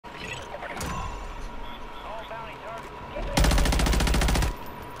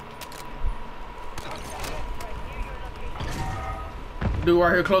Dude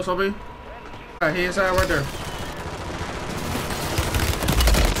right here close on me. Right here inside right there.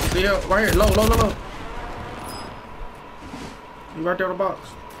 See him? Right here. Low. He right there on the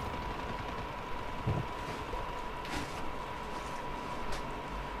box.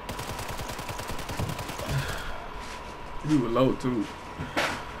 He was low too.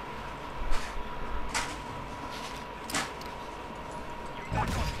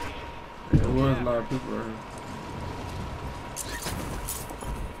 There was a lot of people right here.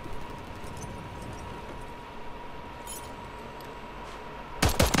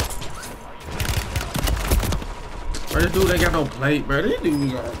 Bro, this dude ain't got no plate, bro. This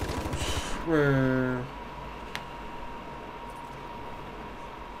dude got, man.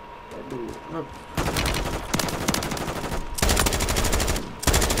 That dude, look.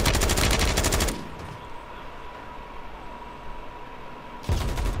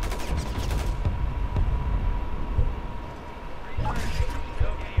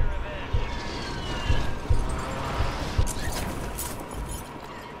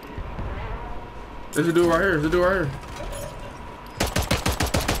 There's a dude right here. There's a dude right here.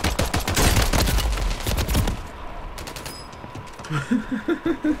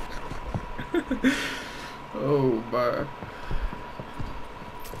 Oh my.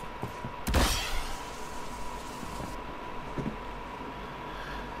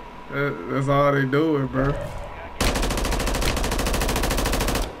 That's all they doing, bro.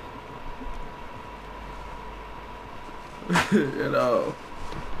 You know.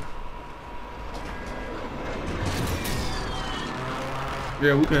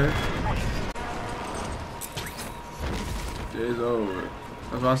 Yeah, we can. It's over.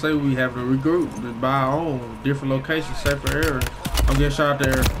 That's why I say we have to regroup and buy our own different locations, separate areas. I'm getting shot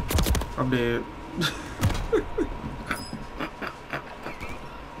there. I'm dead.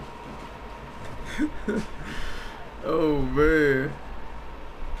 Oh man.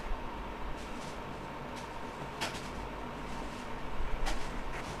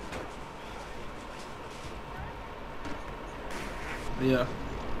 Yeah.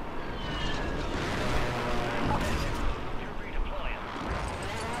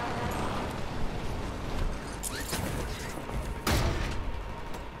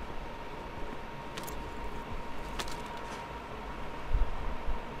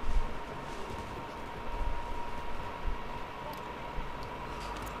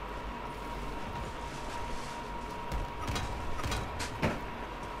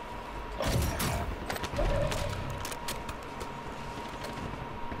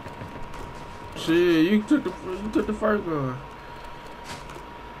 Shit, you took the first one.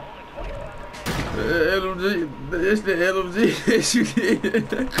 LMG, it's the LMG that you did.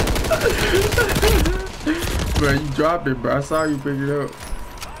 Bro, you dropped it, bro. I saw you pick it up.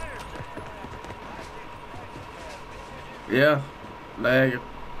 Yeah, lagging.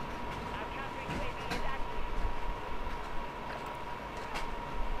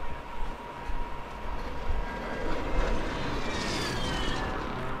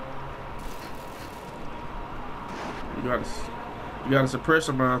 You got a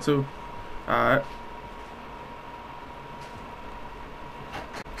suppressor mine too. Alright.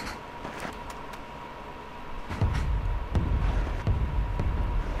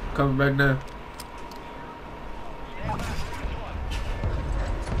 Coming back now.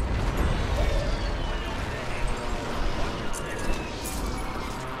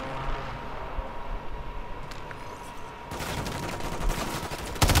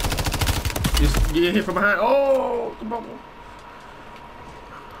 Just get hit from behind. Oh, come on.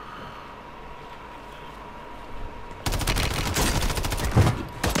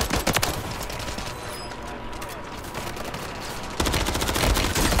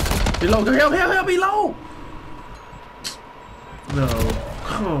 Be low, help, be low. No,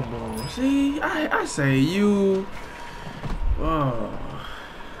 come on. See, I say you. Oh.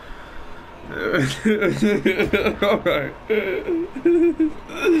 All right.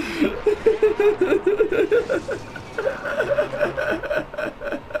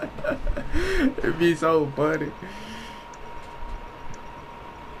 It'd be so funny.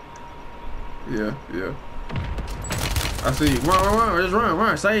 Yeah. I see you. Run. Just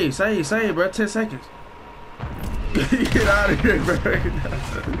run. Save, bro. 10 seconds. Get out of here, bro.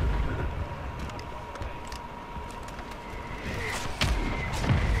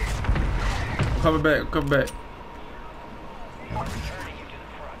 I'm coming back.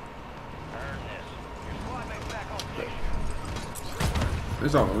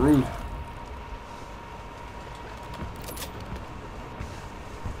 It's on the roof.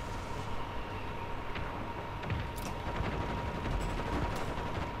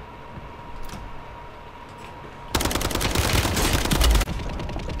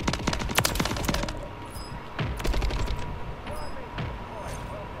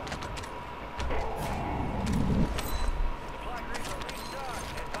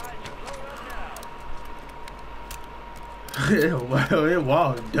 Well, it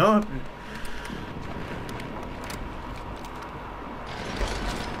was dumping.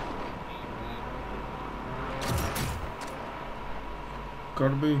 Go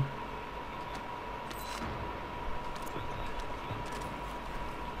to me.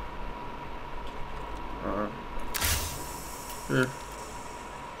 Here.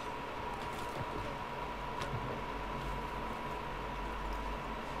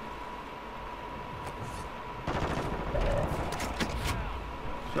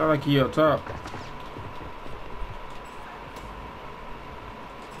 Sound like he up top.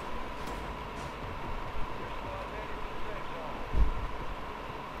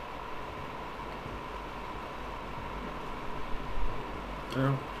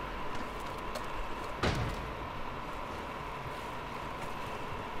 Yeah.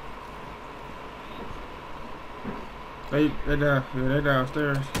 They down. Yeah, they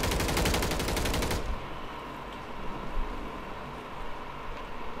downstairs.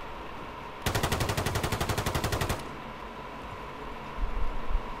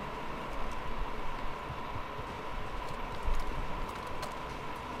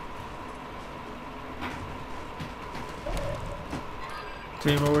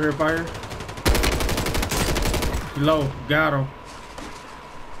 Team over here, fire. Low, got him.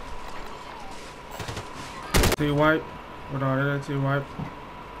 Team wipe. Hold on, that team wipe.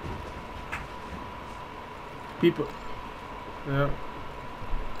 People. Yeah.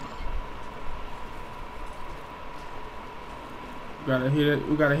 Gotta hit it.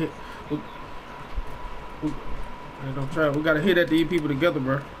 We gotta hit. Don't try. We gotta hit at these people together,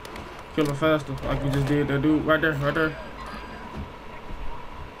 bro. Kill them faster, like we just did that dude right there, right there.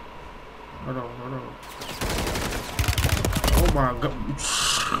 Hold on, hold on. Oh my god,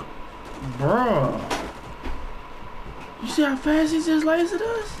 bro! You see how fast he just lasered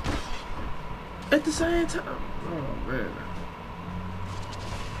us at the same time? Oh man.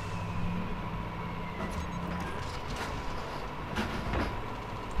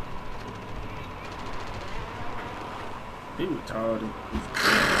 He retarded.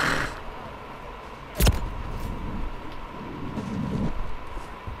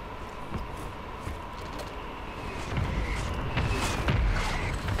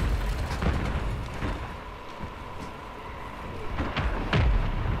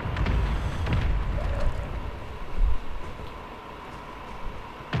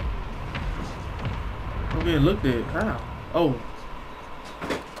 I'm getting looked at. How? Oh.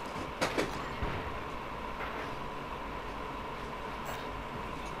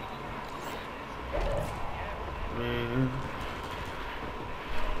 Man.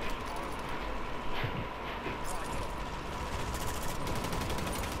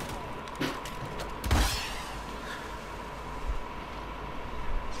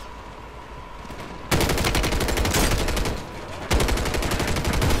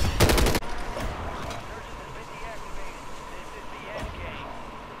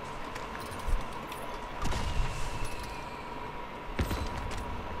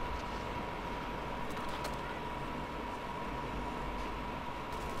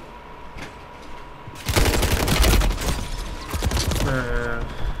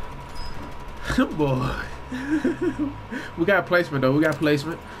 Boy. We got placement though. We got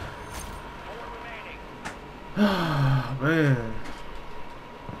placement. Oh, man.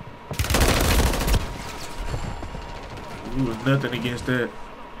 We was nothing against that.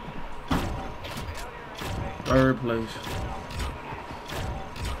 Third place.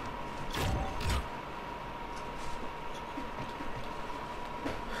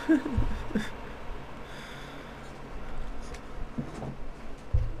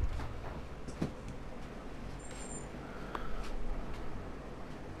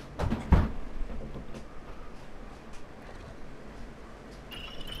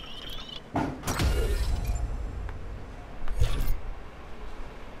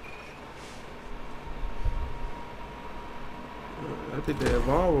 I think the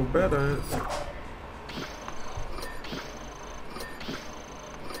Evolve was better.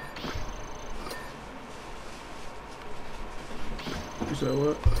 You said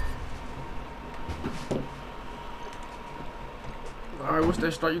what? Alright, what's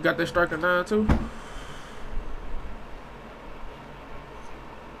that strike? You got that striker 9 too?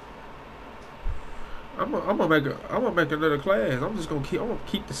 I'm gonna make another class. I'm gonna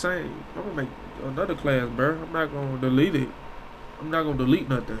keep the same. I'm gonna make another class, bro. I'm not gonna delete it. I'm not gonna delete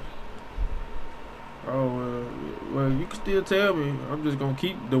nothing. Oh, well, you can still tell me. I'm just gonna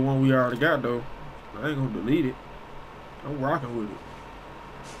keep the one we already got, though. I ain't gonna delete it. I'm rocking with it.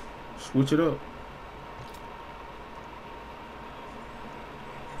 Switch it up.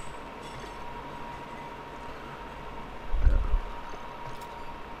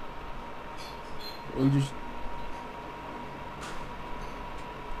 We just.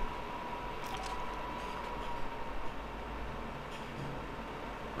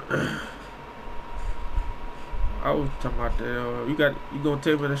 I was talking about that. You gonna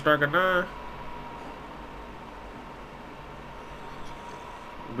take me to strike a 9?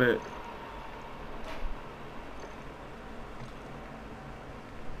 Bet.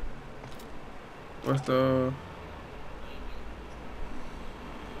 What's the?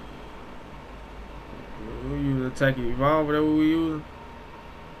 We use attacking evolve. Whatever we use.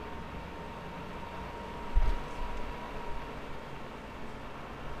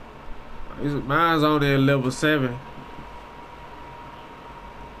 Mine's only at level 7.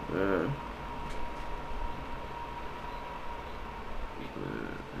 Yeah.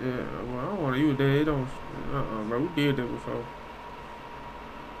 Yeah. Well, I don't want to use that. It don't. Bro. We did that before.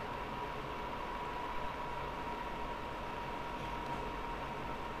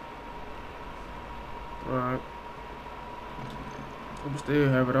 Alright. I'm still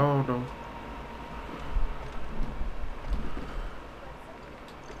have it on though.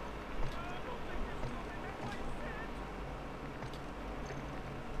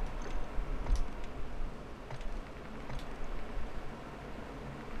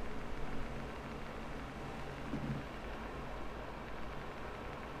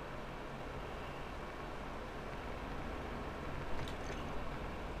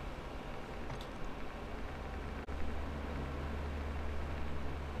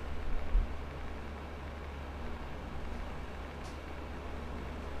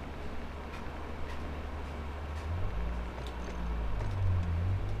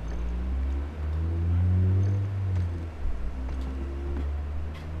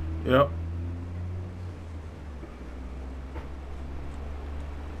 Yep.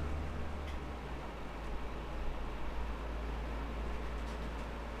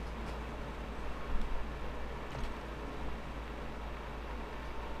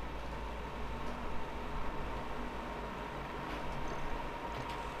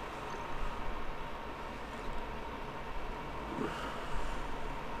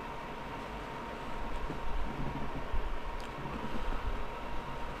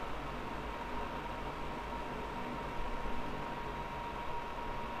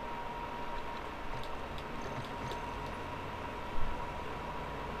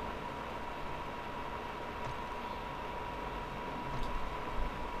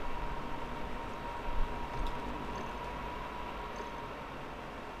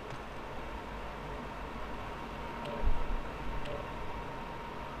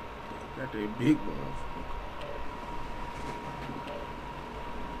 Got that big motherfucker.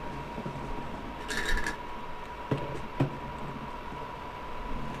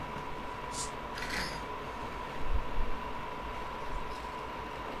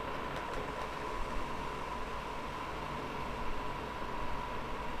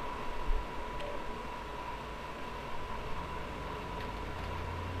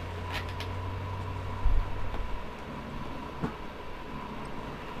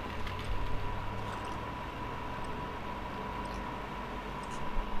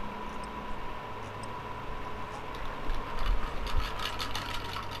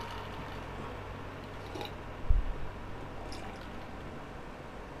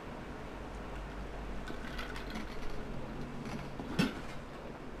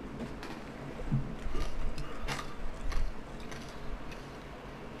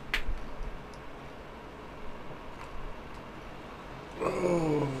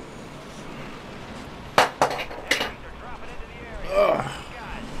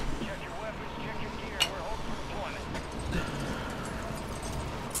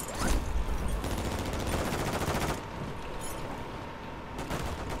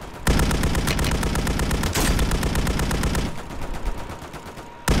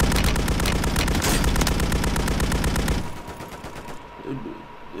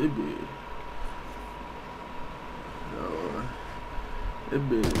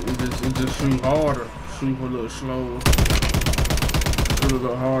 It just shoot harder, shoot a little slower. Shoot a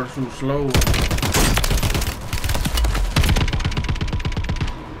little harder, shoot slower.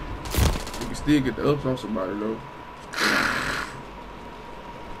 You can still get the ups on somebody though.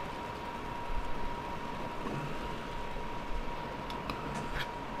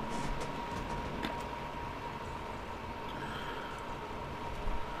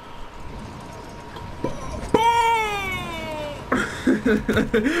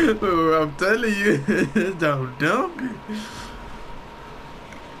 I'm telling you, don't dump it.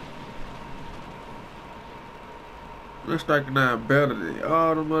 Let's strike a 9 better than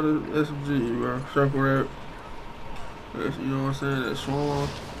all them other SMG, bro. Circle that. That's, you know what I'm saying? That swarm.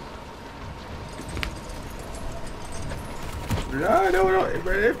 Nah, no,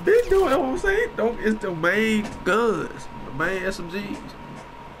 bro. They been doing. That's what I'm saying. Don't. It's the main guns, the main SMGs.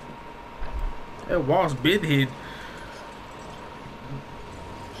 That wall's been hit.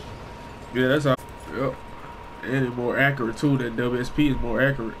 Yeah, that's all. Yep. And it's more accurate too. That WSP is more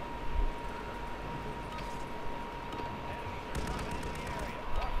accurate.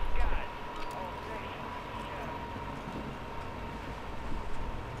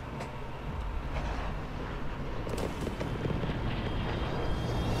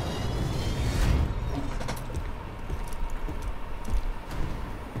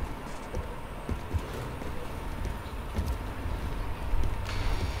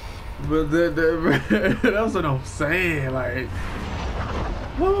 But that's what I'm saying. Like,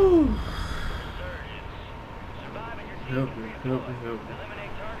 woo. Help me, help me, help me.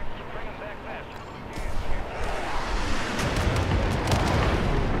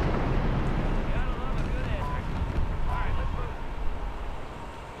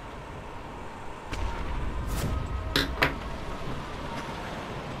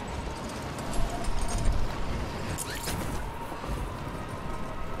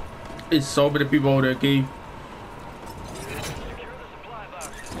 It's so many people over there, Keith.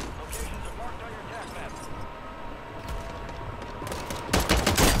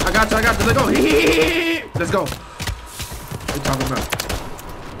 I got you, let's go. Let's go. What you talking about?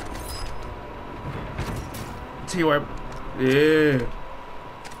 Teamwork. Yeah.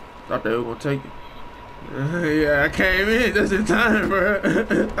 Thought they were gonna take it. Yeah, I came in just in time, bro.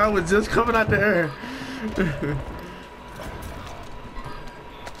 I was just coming out there.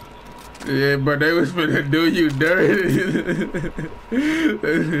 Yeah, but they was finna do you dirty. They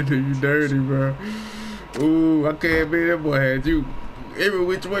finna do you dirty, bro. Ooh, I can't be that boy had you every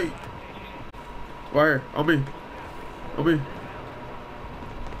which way. Right here, on me. On me.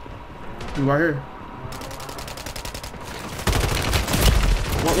 You right here.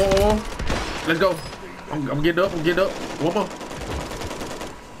 One. Let's go. I'm getting up, One more.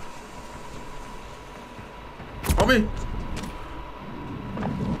 On me.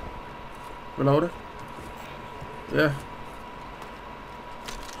 Reloaded. Yeah.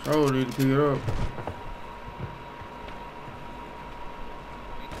 Oh, need to pick it up.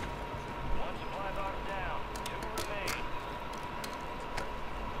 One supply box down. 2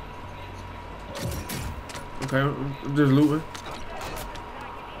 remain. Okay, I'm just looting.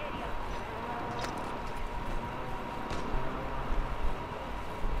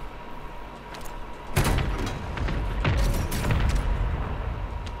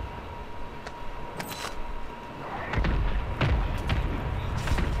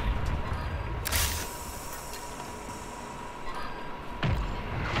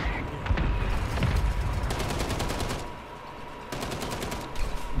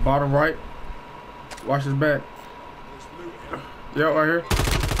 Bottom right. Watch his back. Yeah, right here.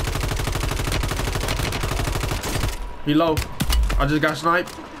 He low. I just got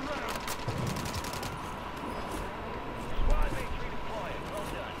sniped.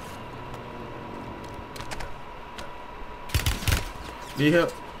 Need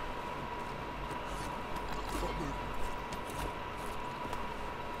help.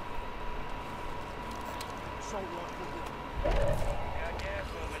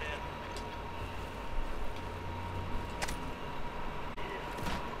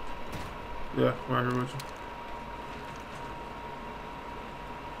 Yeah, right here with you.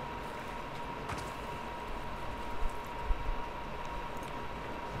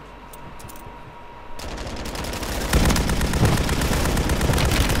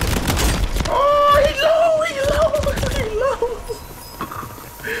 Oh, he low.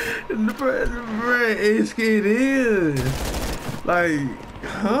 Bruh, it's get in. Like,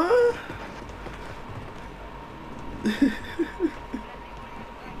 huh?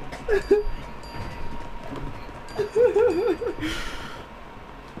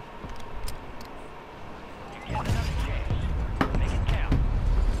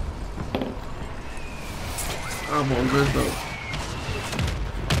 I'm on good though.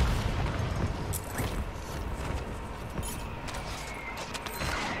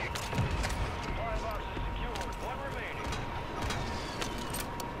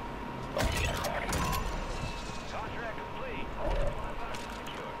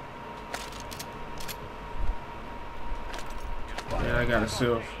 Yeah, I got a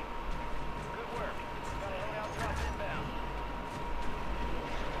self.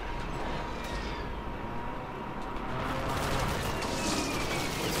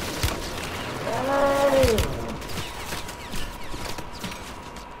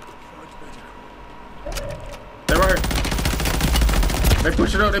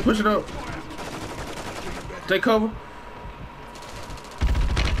 They push it up, Take cover.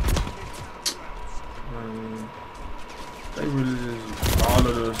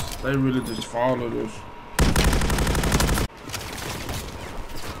 They really just follow this.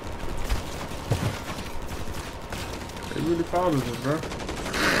 They really follow this, bro.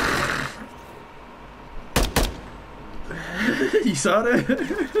 You saw that?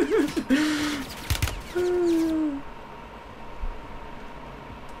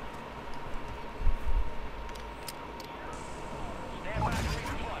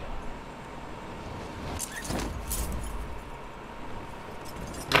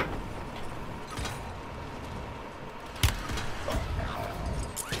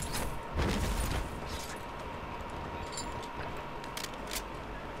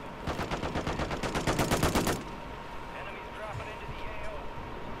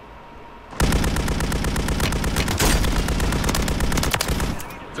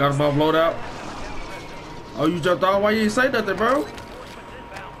 Got him all blowed out. Oh, you jumped off? Why you didn't say nothing, bro?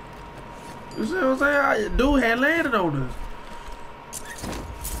 You see what I'm saying? Dude had landed on us.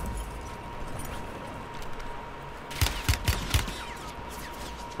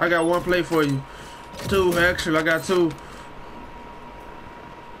 I got one play for you. Two, actually, I got two.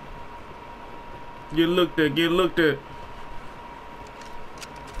 Get looked at, get looked at.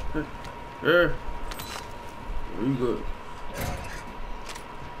 There. You good.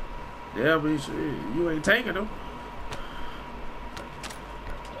 Yeah, but you ain't taking them.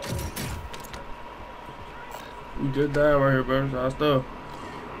 We just died right here, bro. It's our stuff.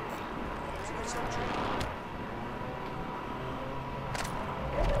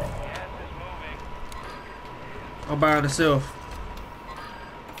 I'm buying the self.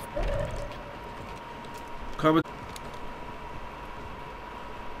 Coming.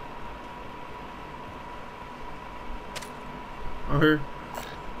 I'm here.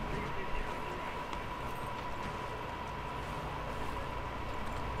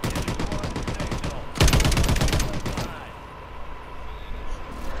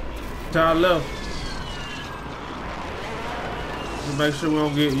 To our left. Just make sure we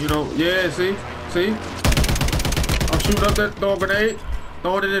don't get, you know, yeah, see? See? I'm shooting up that, throwing a grenade,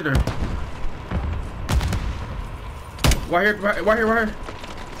 throwing it in there. Right here, right here, right here.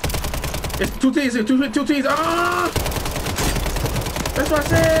 It's two teams here, two teams. Ah! That's what I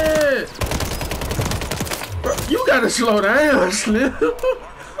said. Bro, you gotta slow down, Slim.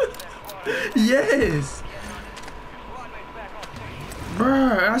 Yes.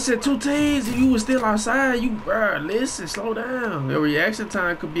 Bruh, I said two teams and you was still outside. You, bruh, listen, slow down. Your reaction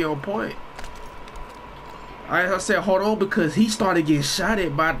time could be on point. I said, hold on, because he started getting shot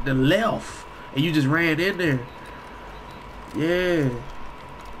at by the left and you just ran in there. Yeah.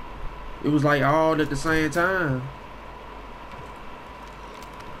 It was like all at the same time.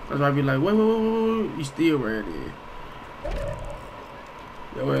 That's why I be like, wait. You still ran in.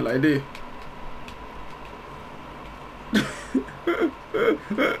 Yo, wait, like this.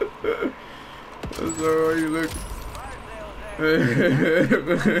 That's all you look.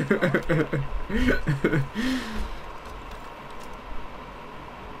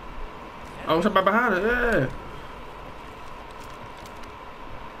 Oh, somebody behind it, yeah.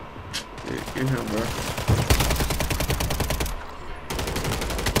 Get him, bro.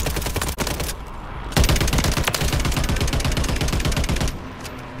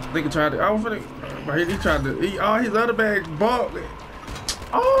 Nigga tried to. I was finna. But he tried to. Oh, his other bag bugged.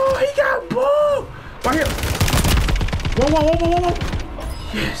 Oh, he got bugged. Right here. Whoa.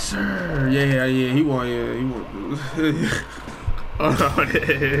 Yes, sir. Yeah. He won. Yeah, he won.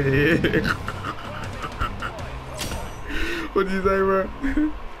 What did you say, bro?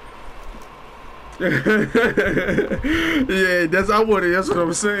 Yeah, that's what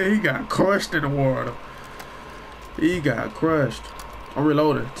I'm saying. He got crushed in the water. He got crushed. I'm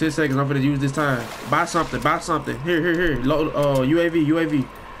reloading. 10 seconds. I'm gonna use this time. Buy something. Here. Load. UAV.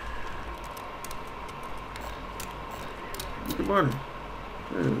 Get the money.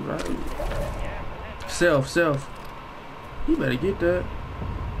 Yeah, right. Self. You better get that.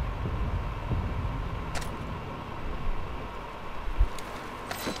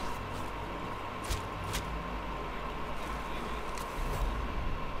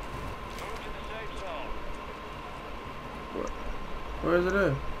 Where is it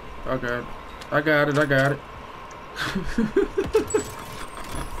at? Okay. I got it.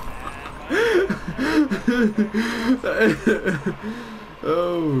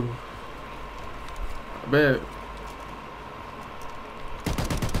 Oh. Man.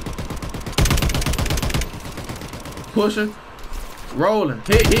 Pushing. Rolling.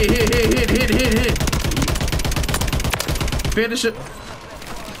 Hit. Finish it.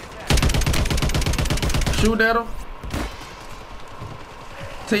 Shoot at him.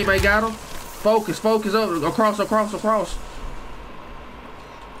 Teammate got him. Focus up. Across.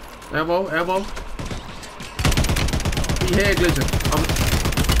 Ammo, ammo. He head glitching.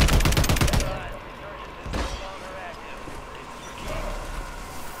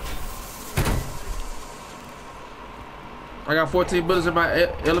 I got 14 bullets in my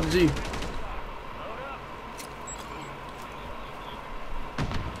LMG.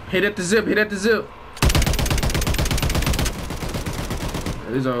 Hit at the zip, hit at the zip.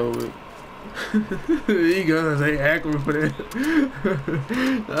 It's over. These guns ain't accurate for that.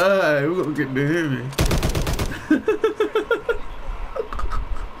 Alright, we're gonna get the heavy.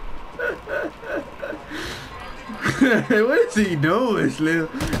 What is he doing, Slim?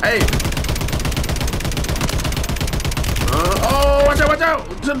 Hey! Oh, watch out, watch out!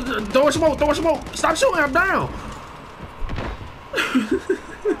 Throw a smoke, throw a smoke! Stop shooting, I'm down!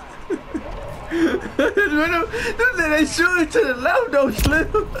 They shooting to the left though, Slim.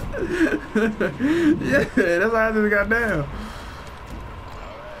 Yeah, that's how I just got down.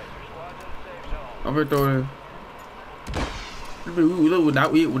 I'm gonna throw it in. Look, now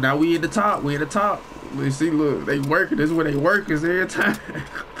we in the top. We in the top. Let's see, look, they working. This is where they work is every time.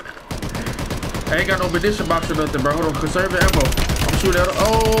 I ain't got no munition box or nothing, bro. Hold on, conserve the ammo. I'm shooting at him.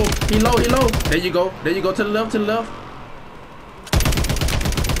 Oh, he low, he low. There you go. There you go, to the left, to the left.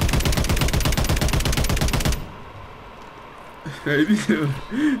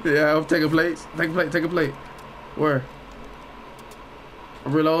 Yeah, I'm taking plates. Take a plate, take a plate. Where?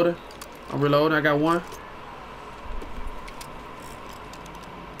 I'm reloading. I'm reloading. I got one.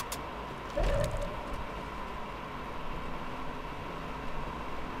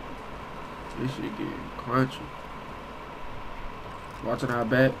 This shit getting crunchy. Watching our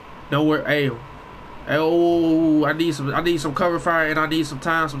back. Don't worry. Hey, oh, I need some cover fire and I need some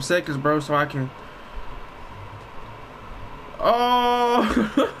time, some seconds, bro, so I can. Oh.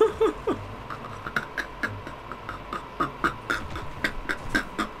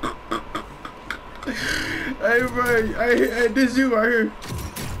 Hey, bro. Hey, this you right here.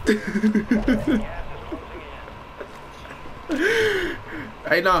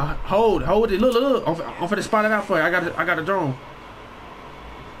 Hey, nah, hold it. Look. I'm finna spot it out for you. I got a drone.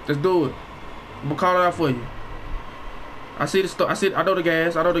 Let's do it. I'm gonna call it out for you. I see the stuff. I know the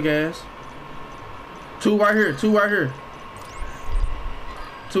gas. Two right here. Two right here.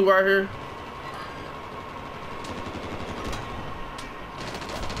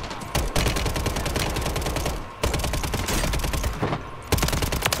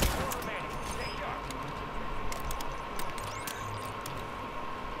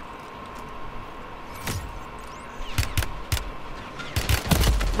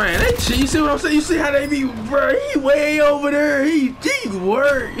 Man, they cheat. You see what I'm saying? You see how they be, bro? He way over there. He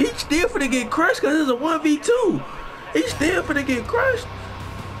work. He still finna get crushed because it's a 1v2. He still finna get crushed.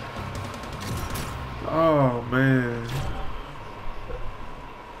 Oh man.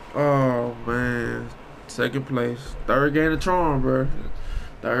 Oh man. Second place. Third game of Tron, bro.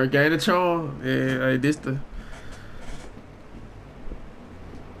 Third game of Tron. Yeah, hey, this the.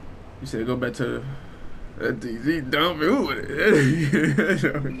 You said go back to the. He dumping.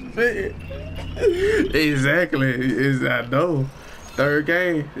 Exactly. I know. Third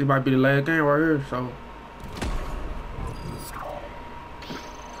game. It might be the last game right here. So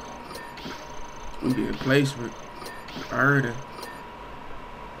we did placement. Earning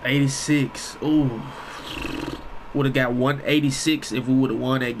 86. Ooh. Would have got 186 if we would have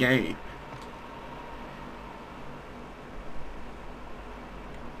won that game.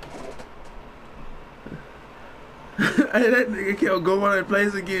 Hey, that nigga kept going in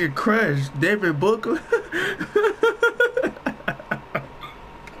place and getting crushed. Devin Booker.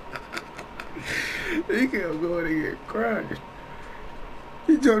 He kept going and get crushed.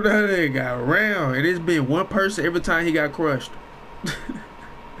 He jumped out there and got round. And it's been one person every time he got crushed.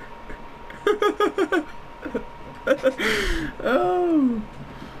 Oh.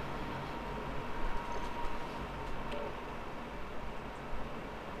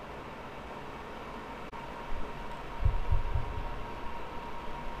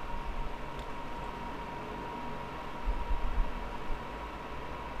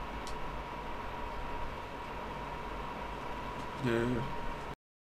 Yeah.